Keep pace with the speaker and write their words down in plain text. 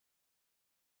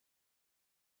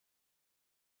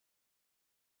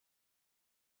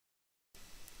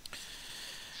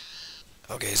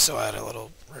Okay, so I had a little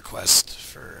request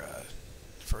for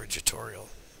a tutorial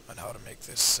on how to make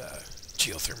this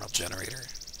geothermal generator,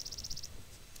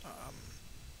 um,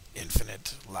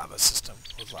 infinite lava system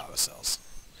with lava cells.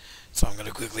 So I'm going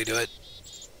to quickly do it.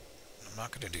 I'm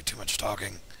not going to do too much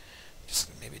talking. Just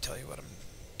maybe tell you what I'm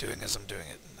doing as I'm doing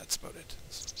it, and that's about it.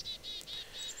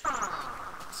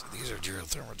 So these are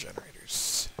geothermal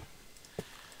generators.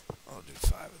 I'll do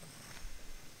 5 of them.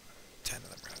 10 of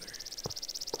them, rather.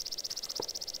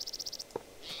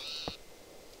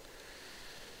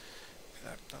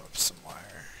 Connect up some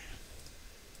wire.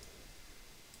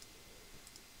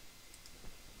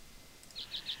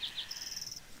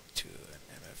 To an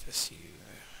MFSU.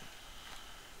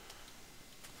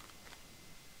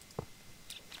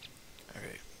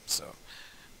 Okay, so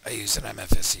I use an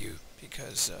MFSU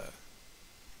because,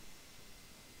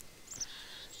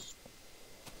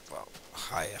 well,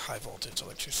 high voltage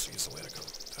electricity is the way to go.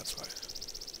 That's why.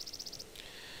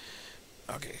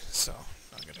 Okay, so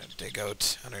I'm gonna dig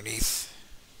out underneath.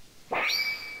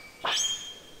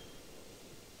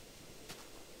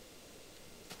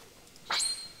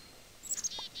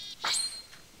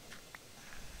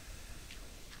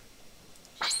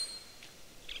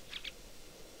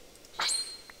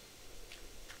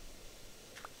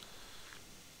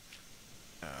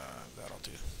 That'll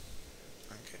do.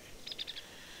 Okay.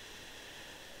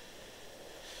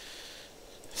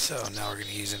 So now we're going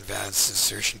to use advanced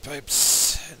insertion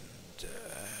pipes and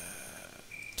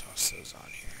toss those on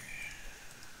here.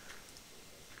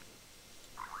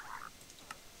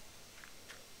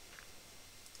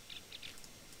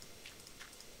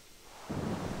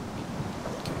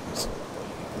 Okay, so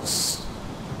this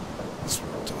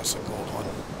one, toss a gold one.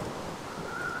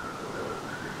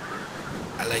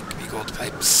 I like big gold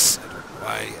pipes. I don't know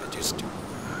why, I just do. I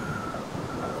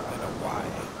don't know why.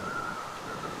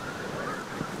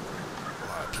 A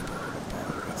lot of people wouldn't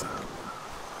bother with it.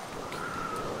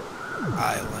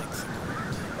 I like the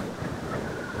gold.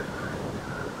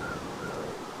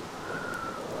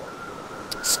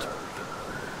 Stupid.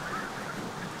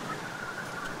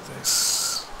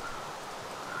 This.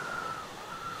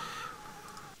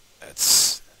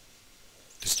 That's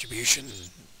distribution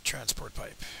transport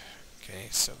pipe. Okay,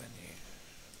 so then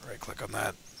you right click on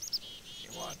that. You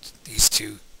want these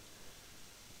two.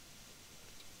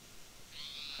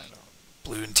 I don't know,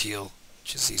 blue and teal,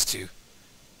 which is these two,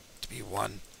 to be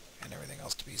 1 and everything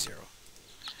else to be 0.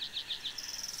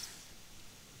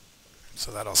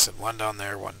 So that'll send 1 down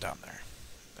there, 1 down there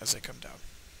as they come down.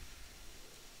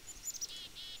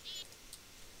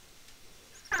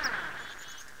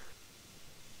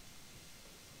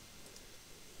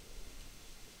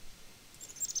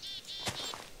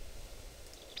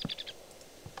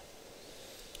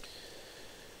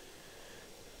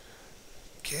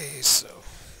 Okay, so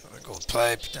another gold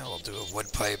pipe. Now we'll do a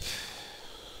wood pipe.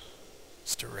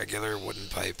 Just a regular wooden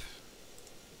pipe.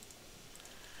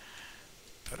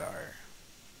 Put our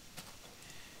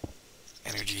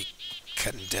energy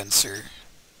condenser.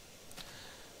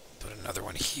 Put another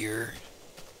one here.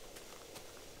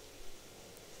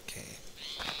 Okay,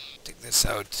 take this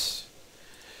out.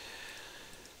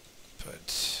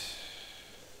 Put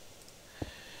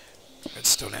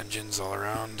redstone engines all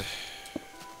around.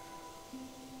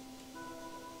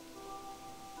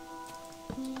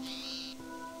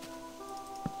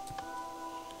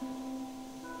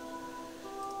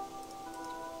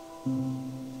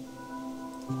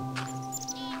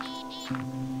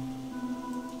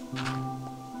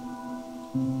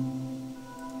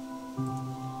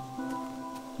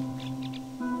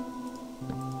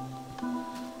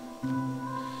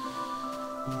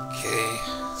 Okay,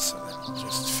 so then we'll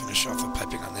just finish off the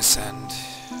piping on this end.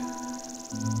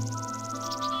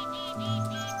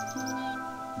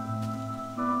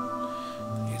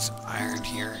 Use iron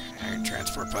here, iron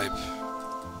transport pipe,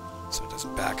 so it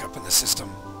doesn't back up in the system.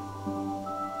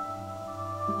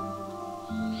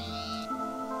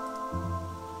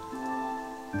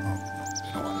 Oh, no,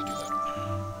 we don't want to do that.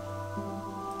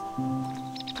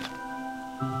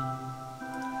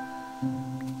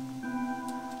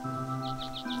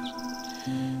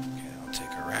 Okay, I'll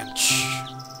take a wrench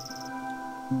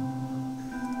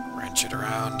it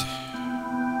around.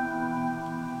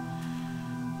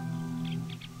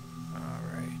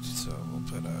 Alright, so we'll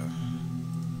put a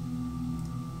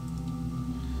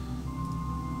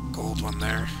gold one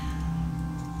there.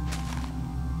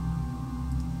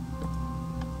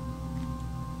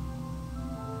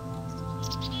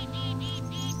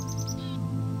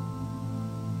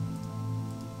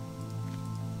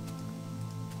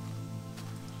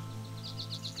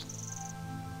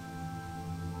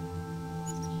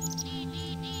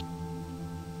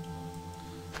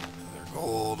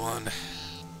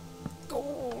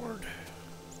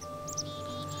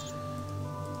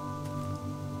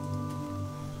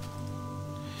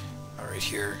 right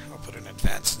here, I'll put an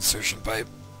advanced insertion pipe.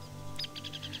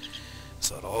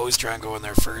 So it'll always try and go in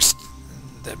there first,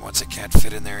 and then once it can't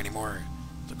fit in there anymore,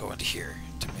 it'll go into here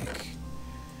to make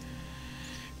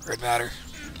red matter.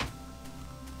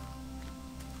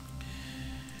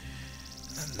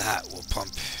 And that will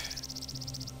pump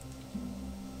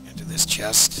into this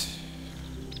chest.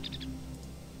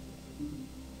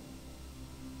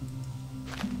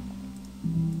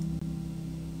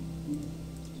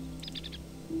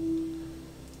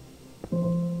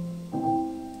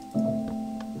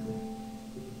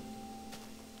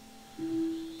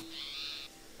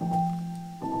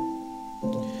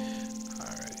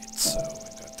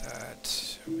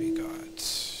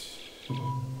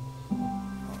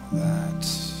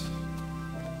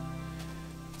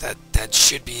 That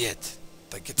should be it.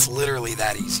 Like, it's literally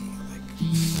that easy. Like,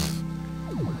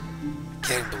 I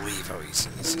can't believe how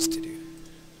easy this is to do.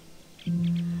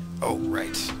 Oh,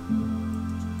 right.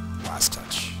 Last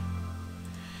touch.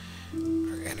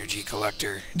 Our energy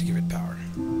collector to give it power.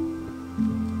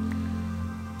 And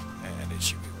it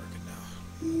should be working now.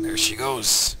 And there she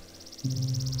goes.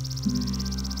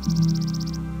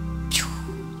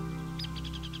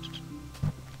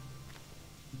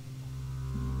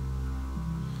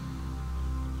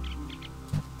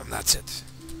 That's it.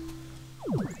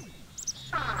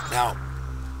 Now,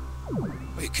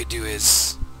 what you could do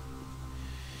is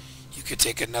you could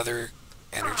take another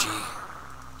energy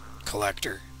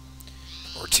collector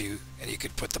or two and you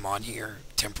could put them on here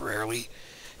temporarily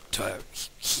to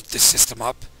heat the system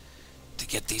up to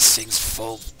get these things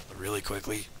full really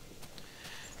quickly.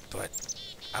 But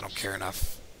I don't care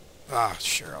enough. Ah,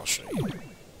 sure, I'll show you.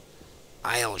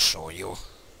 I'll show you.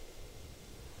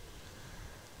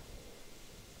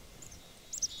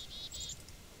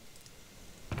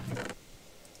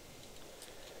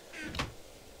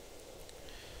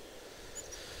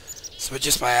 So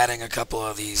just by adding a couple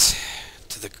of these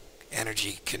to the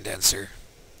energy condenser,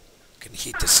 you can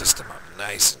heat the system up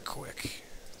nice and quick.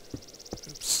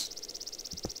 Oops.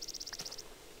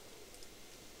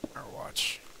 Our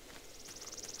watch.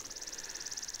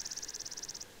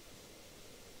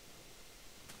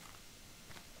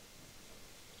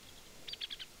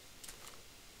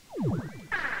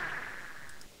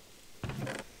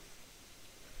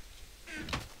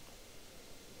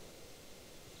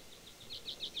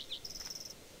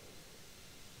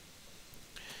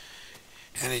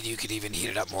 And then you could even heat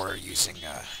it up more using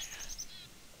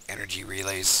energy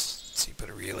relays. So you put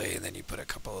a relay and then you put a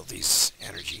couple of these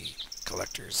energy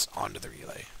collectors onto the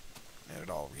relay. And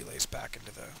it all relays back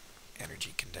into the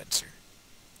energy condenser.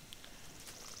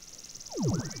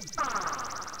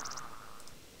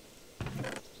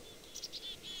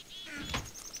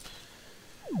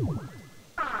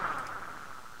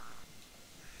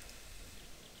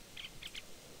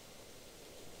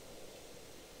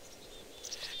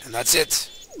 And that's it.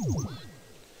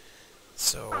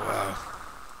 So,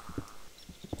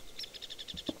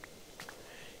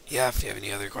 yeah, if you have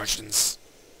any other questions,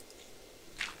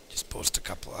 just post a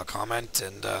comment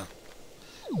and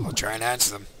I'll try and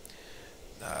answer them.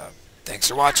 Thanks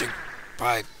for watching.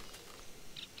 Bye.